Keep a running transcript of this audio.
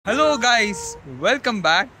Hello guys, welcome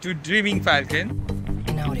back to Dreaming Falcon.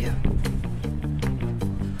 In audio.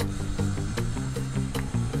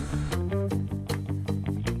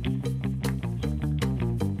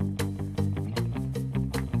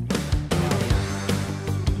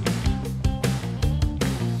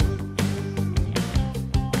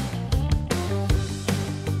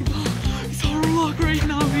 It's our walk right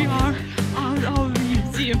now. We are at our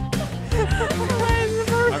museum.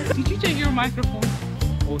 Did you take your microphone?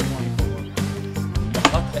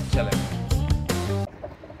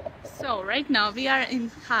 So right now we are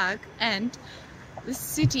in Hague, and this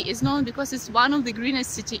city is known because it's one of the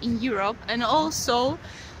greenest city in Europe, and also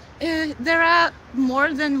there are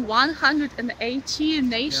more than 180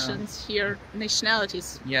 nations here,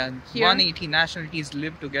 nationalities. Yeah, Here. 180 nationalities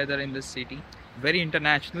live together in this city. Very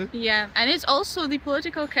international. Yeah, and it's also the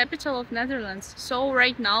political capital of Netherlands. So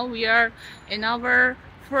right now we are in our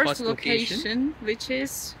first location, which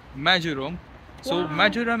is Madurodam. So Wow.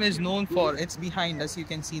 Madurodam is known for, it's behind us, you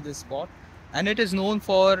can see this spot. And it is known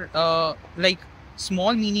for like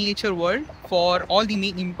small miniature world for all the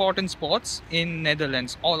important spots in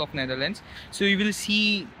Netherlands, all of Netherlands. So you will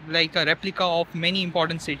see like a replica of many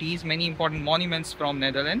important cities, many important monuments from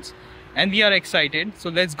Netherlands. And we are excited. So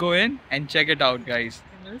let's go in and check it out, guys.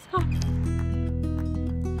 let's go.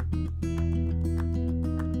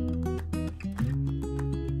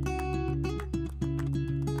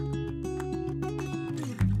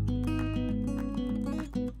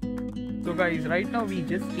 So guys, right now we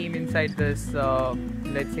just came inside this,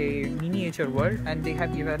 let's say, miniature world, and they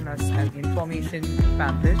have given us an information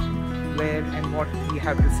pamphlet where and what we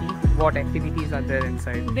have to see, what activities are there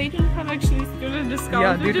inside. They don't have actually student discount.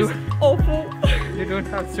 Yeah, They're they just do. awful. They don't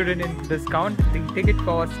have student discount. The ticket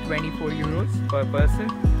costs 24 euros per person,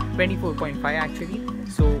 24.5 actually.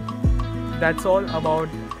 So that's all about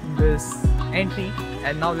this entry,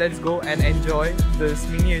 and now let's go and enjoy this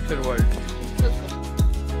miniature world.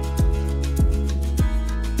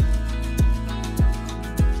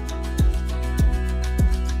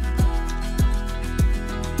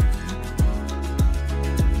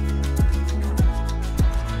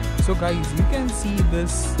 So guys, you can see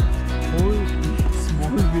this whole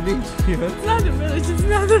small village here. It's not a village, it's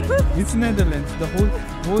Netherlands. It's Netherlands, the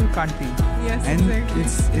whole country. Yes, And exactly.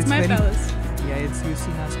 it's my very, palace. Yeah, it's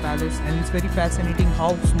Lucina's palace, and it's very fascinating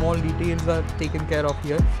how small details are taken care of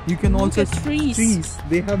here. You can Look also at see trees.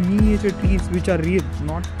 They have miniature trees which are real,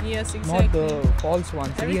 not Yes, exactly. not the false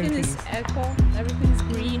ones. Everything real is trees. eco, everything is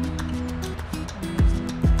green.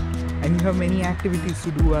 And you have many activities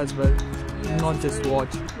to do as well, Yes, not it's just very-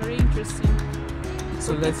 watch. Very interesting.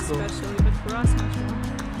 So For let's kids go. especially, but for us much more.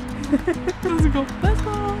 Let's go. Let's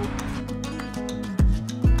go.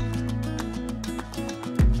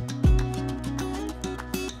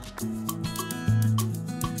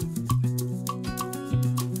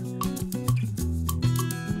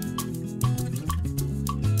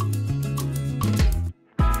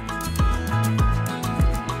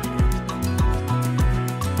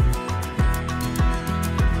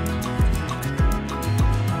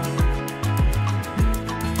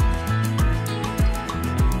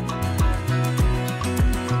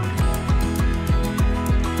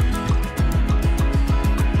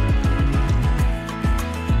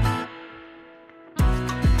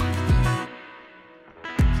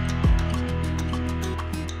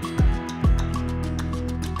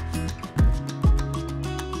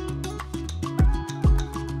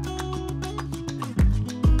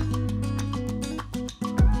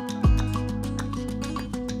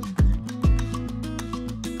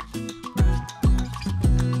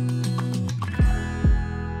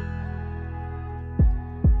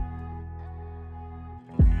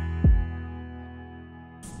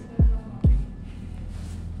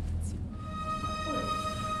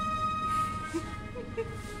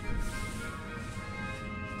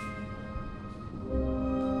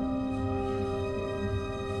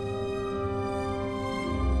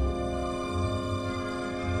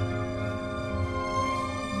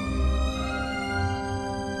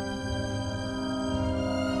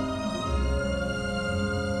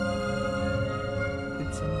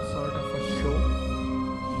 It's some sort of a show.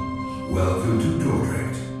 Welcome to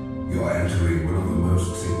Dordrecht. You are entering one of the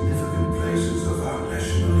most significant places of our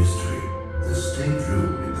national history, the State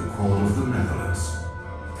Room in the Court of the Netherlands.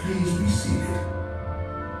 Please be seated.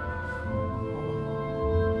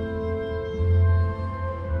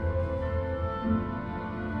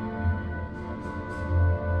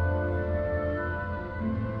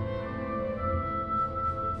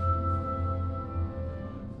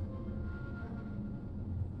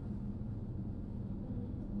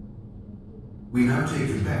 We now take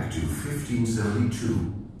it back to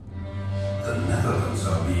 1572.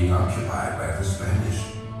 being occupied by the Spanish.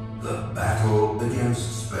 The battle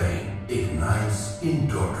against Spain ignites in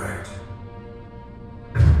Dordrecht.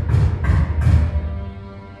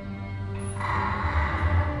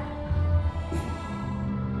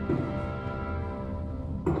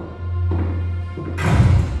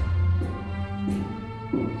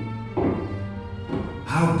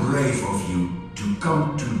 How brave of you to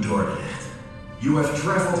come to Dordrecht. You have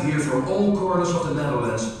traveled here from all corners of the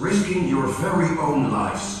Netherlands, risking your very own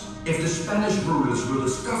lives. If the Spanish rulers will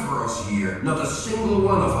discover us here, not a single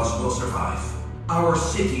one of us will survive. Our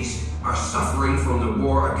cities are suffering from the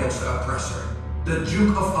war against the oppressor. The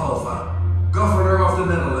Duke of Alva, governor of the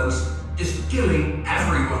Netherlands, is killing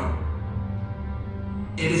everyone.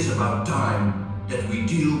 It is about time that we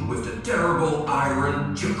deal with the terrible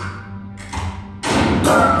Iron Duke.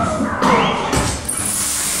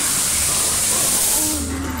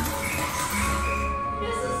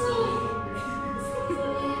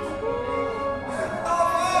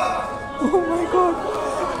 Oh my god!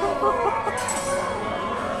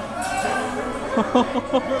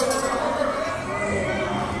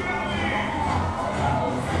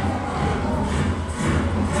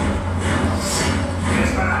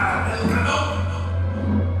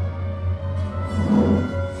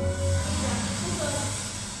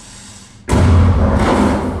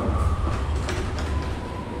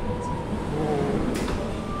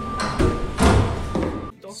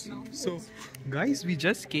 So, guys, we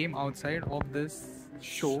just came outside of this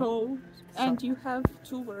show. And you have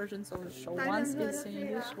two versions of the show. One is in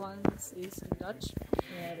English, one is in Dutch.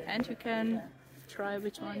 And you can try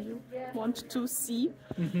which one you want to see.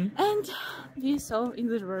 And we saw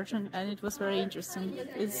English version, and it was very interesting.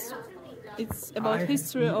 It's about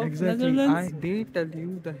history of Netherlands. They tell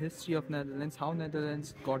you the history of Netherlands, how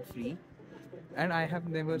Netherlands got free. And I have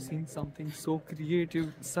never seen something so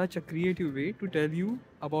creative, such a creative way to tell you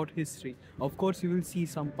about history. Of course, you will see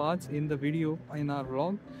some parts in the video in our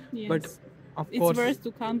vlog, but of course, it's worth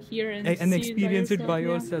to come here and experience it by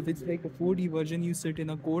yourself. It's like a 4D version. You sit in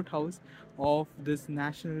a courthouse of this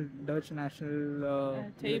Dutch national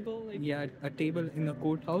table. A table in a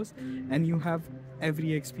courthouse, and you have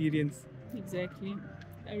every experience. Exactly,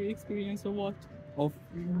 every experience of what? Of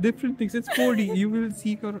different things. It's 4D. You will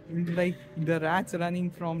see like the rats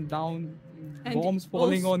running from down, and bombs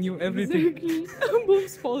falling on you, everything. Exactly.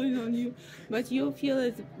 Bombs falling on you, but you feel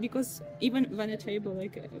it because even when a table,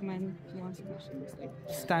 like a man was like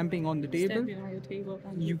stamping on the table,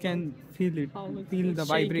 and you can feel it, feel the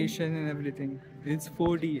vibration and everything. It's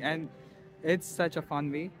 4D, and it's such a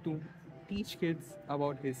fun way to teach kids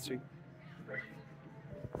about history.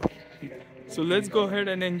 So let's go ahead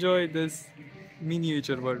and enjoy this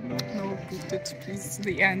miniature world now. No, please,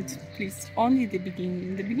 the end. Please, only the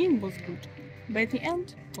beginning. The beginning was good, but the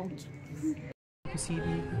end, don't. You see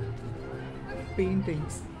the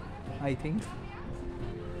paintings, I think.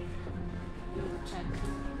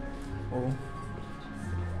 Oh.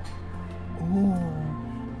 Oh.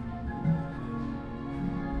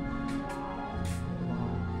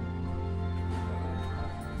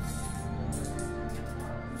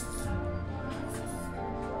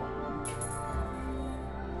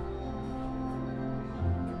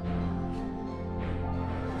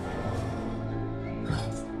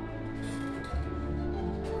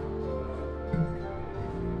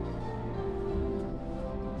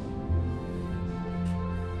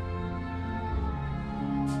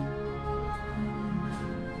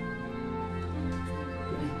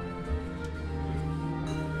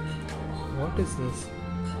 What is this? I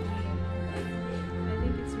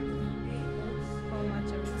think it's how much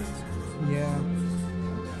everything. Yeah.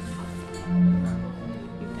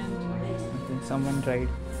 You can try. I think someone tried.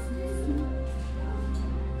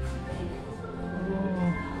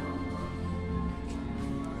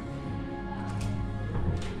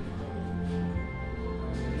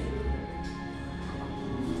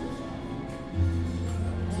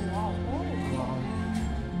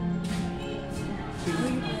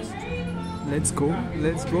 Let's go,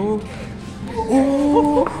 let's go.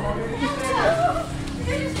 Oh!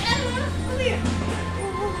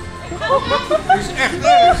 Het is echt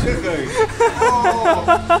erg, zeg hé.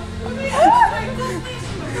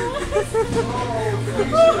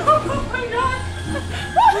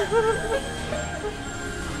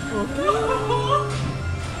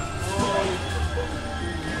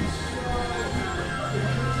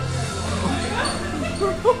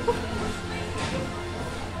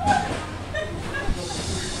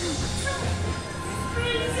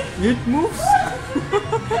 It moves.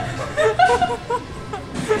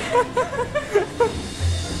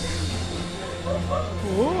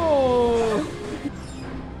 Whoa.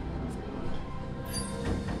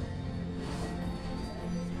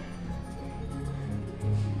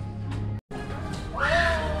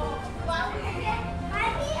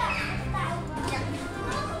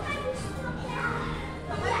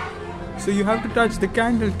 So you have to touch the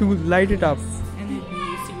candle to light it up. And then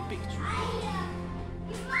you see a picture.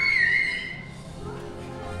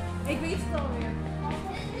 Ik weet het alweer.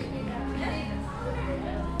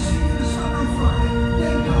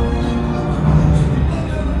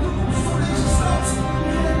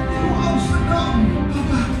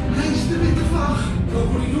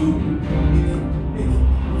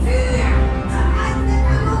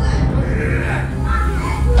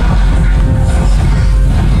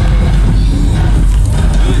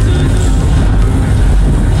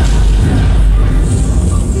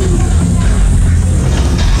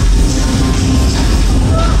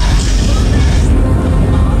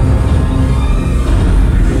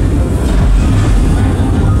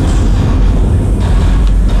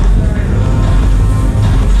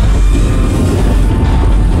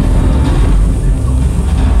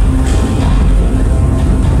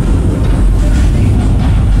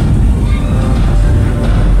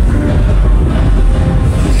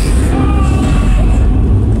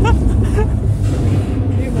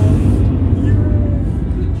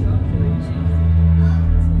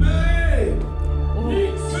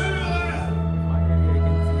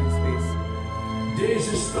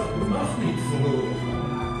 Deze stad mag niet verloren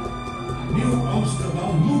gaan. Nieuw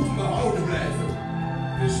Amsterdam moet behouden blijven.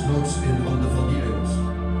 Desnoods in handen van die Engels.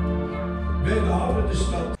 Wij behouden de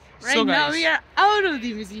stad. Right So now guys. we are out of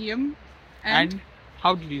the museum. And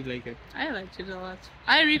how did you like it? I liked it a lot.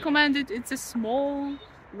 I recommend it. It's a small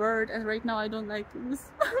word, and right now I don't like this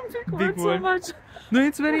big word so word. much. No,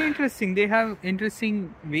 it's very interesting. They have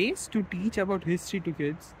interesting ways to teach about history to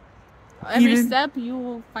kids. Every Even- step you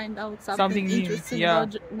will find out something, Something new, interesting yeah.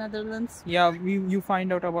 about Netherlands. Yeah, you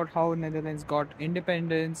find out about how Netherlands got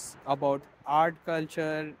independence, about art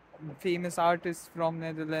culture, famous artists from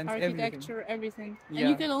Netherlands, everything. Architecture, everything. Yeah. And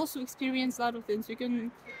you can also experience a lot of things. You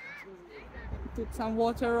can put some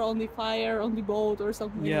water on the fire, on the boat or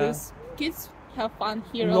something Yeah. like this. Kids have fun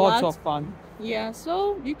here a Lots lot. of fun. Yeah,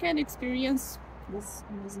 so you can experience this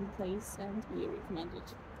amazing place and we recommend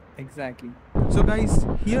it. Exactly. So guys,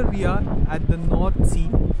 here we are at the North Sea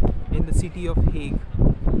in the city of Hague.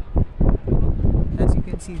 As you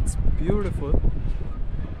can see, it's beautiful.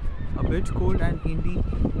 A bit cold and windy,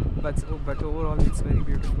 but overall it's very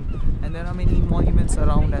beautiful. And there are many monuments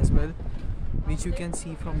around as well, which you can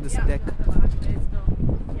see from this deck.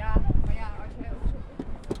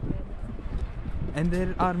 And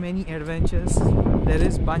there are many adventures. There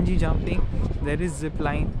is bungee jumping, there is zip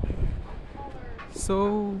line.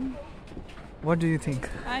 So, what do you think?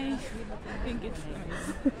 I think it's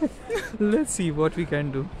nice. Let's see what we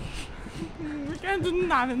can do. We can do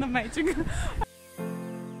none in the magic.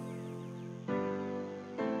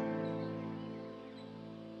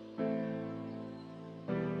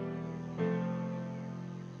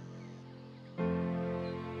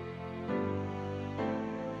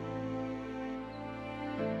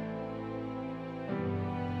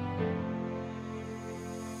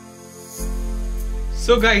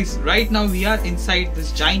 So guys, right now we are inside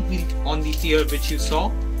this giant wheel on the pier which you saw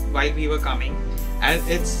while we were coming, and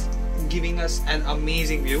it's giving us an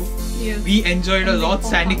amazing view. Yes. We enjoyed a lot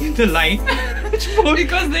standing in the line.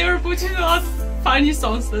 Because they were putting a lot of funny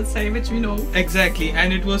songs, let's say, which we know. Exactly,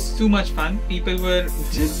 and it was too much fun. People were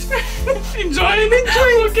just enjoying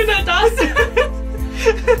looking at us.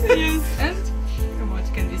 Yes, and what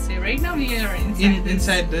can we say? Right now we are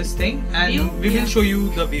inside this thing, and View? we will Yeah. show you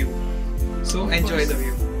the view. So Of enjoy course. the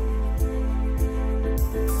view.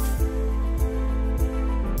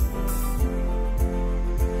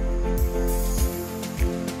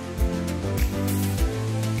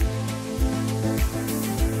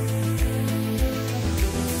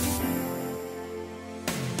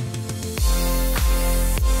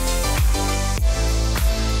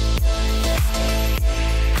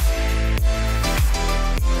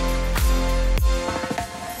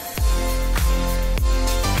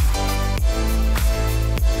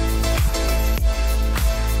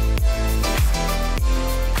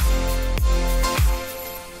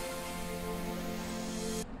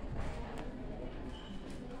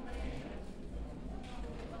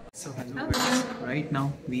 So hello guys, right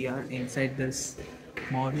now we are inside this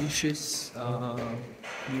Mauritius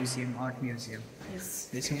museum, art museum. Yes.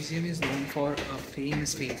 This museum is known for a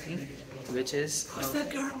famous painting which is... Who's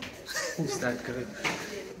that girl? Who's that girl?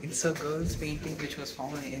 It's a girl's painting which was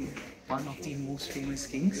found in one of the most famous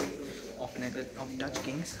kings of Dutch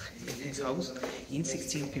kings in his house in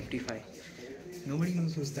 1655. Nobody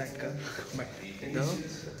knows who's that girl, but the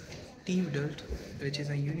TU Delft, which is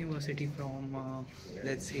a university from,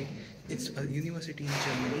 let's say, it's a university in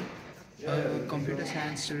Germany. A computer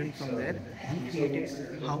science student from there created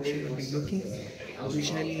how she will be looking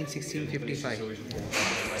originally in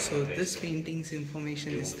 1655. So this painting's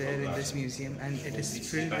information is there in this museum, and it is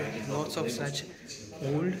filled with lots of such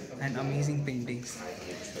old and amazing paintings.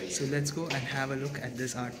 So let's go and have a look at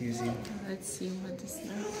this art museum. Let's see what this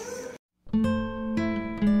is.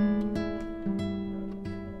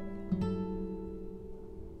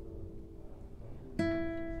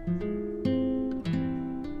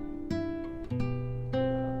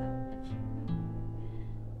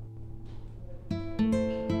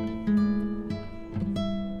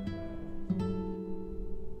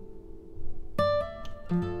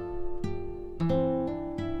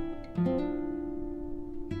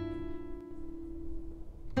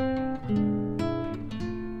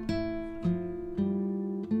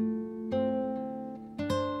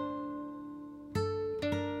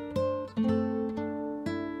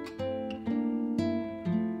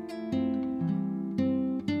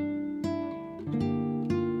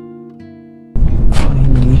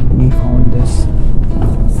 Finally, we found this.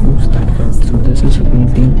 So this is a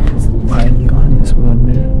painting by Johannes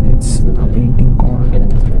Vermeer. It's a painting called A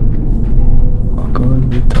Girl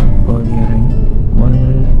with a Pearl Earring.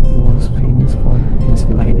 Vermeer was famous for his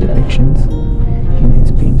light depictions in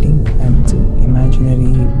his painting, and it's an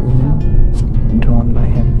imaginary woman drawn by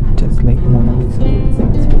him, just like Mona Lisa.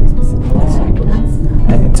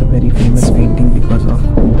 And it's a very famous painting because of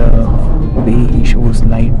the way he shows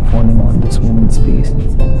light falling on this woman's face,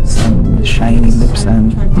 and the shiny lips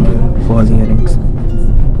and the pearl earrings.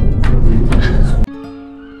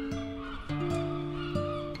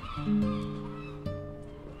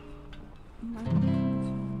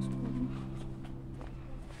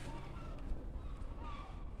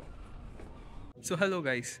 So hello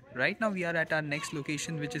guys, right now we are at our next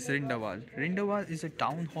location, which is Rindelwald. Rindelwald is a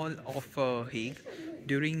town hall of Hague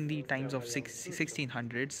during the times of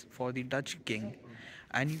 1600s for the Dutch king.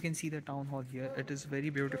 And you can see the town hall here. It is very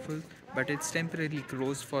beautiful, but it's temporarily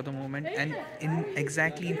closed for the moment. And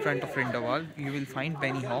exactly in front of Rindelwald you will find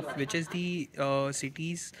Bennyhof, which is the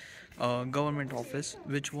city's government office,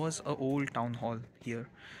 which was a old town hall here,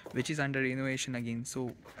 which is under renovation again.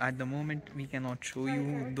 So at the moment we cannot show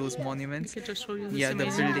you those monuments. We can just show you this Yeah, the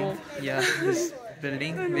amazing building. wall. Yeah, this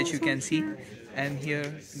building which you can see. And here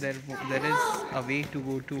there is a way to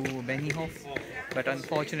go to Bennyhof, but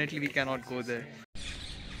unfortunately we cannot go there.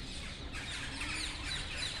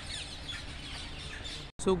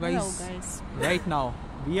 So guys, right now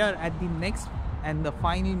we are at the next and the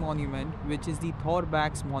final monument, which is the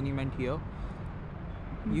Thorbecke's monument here.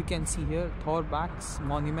 You can see here Thorbecke's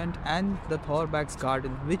monument and the Thorbecke's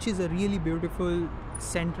garden, which is a really beautiful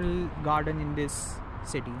central garden in this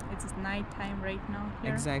city. It's night time right now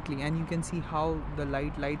here. Exactly, and you can see how the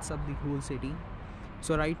light lights up the whole city.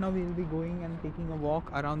 So right now we will be going and taking a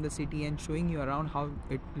walk around the city and showing you around how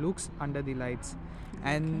it looks under the lights.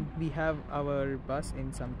 And we have our bus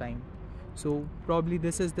in some time, so probably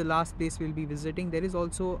this is the last place we'll be visiting. There is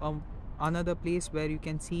also another place where you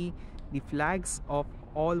can see the flags of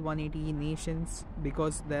all 180 nations,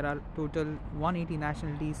 because there are total 180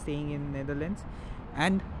 nationalities staying in Netherlands,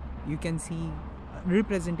 and you can see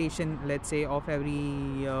representation, let's say, of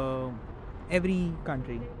every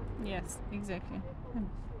country. Yes, exactly.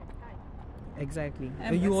 Exactly.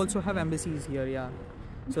 Embassy. You also have embassies here, yeah.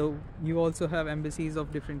 So you also have embassies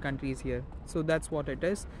of different countries here. So that's what it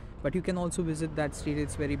is. But you can also visit that street.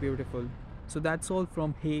 It's very beautiful. So that's all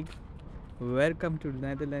from Hague. Welcome to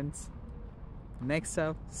Netherlands. Next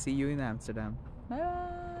up, see you in Amsterdam.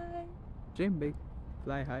 Bye. Dream big,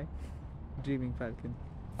 fly high, dreaming Falcon.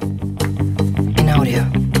 In audio.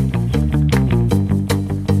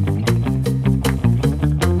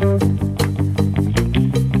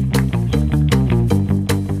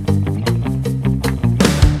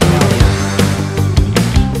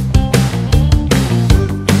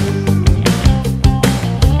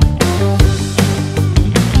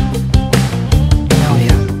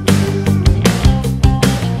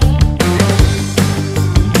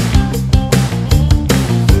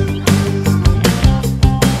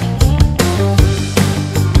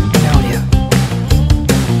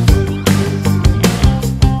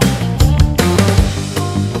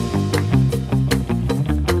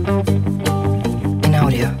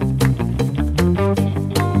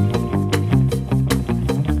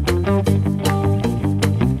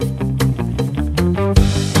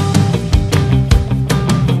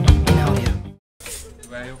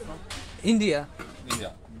 India.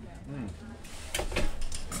 India.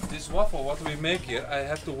 This waffle, what we make here, I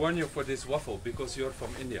have to warn you for this waffle because you're from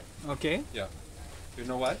India. Okay. Yeah. You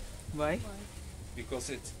know why? Why? Because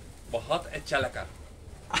it's Bahat et Chalakar.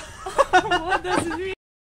 What does it mean?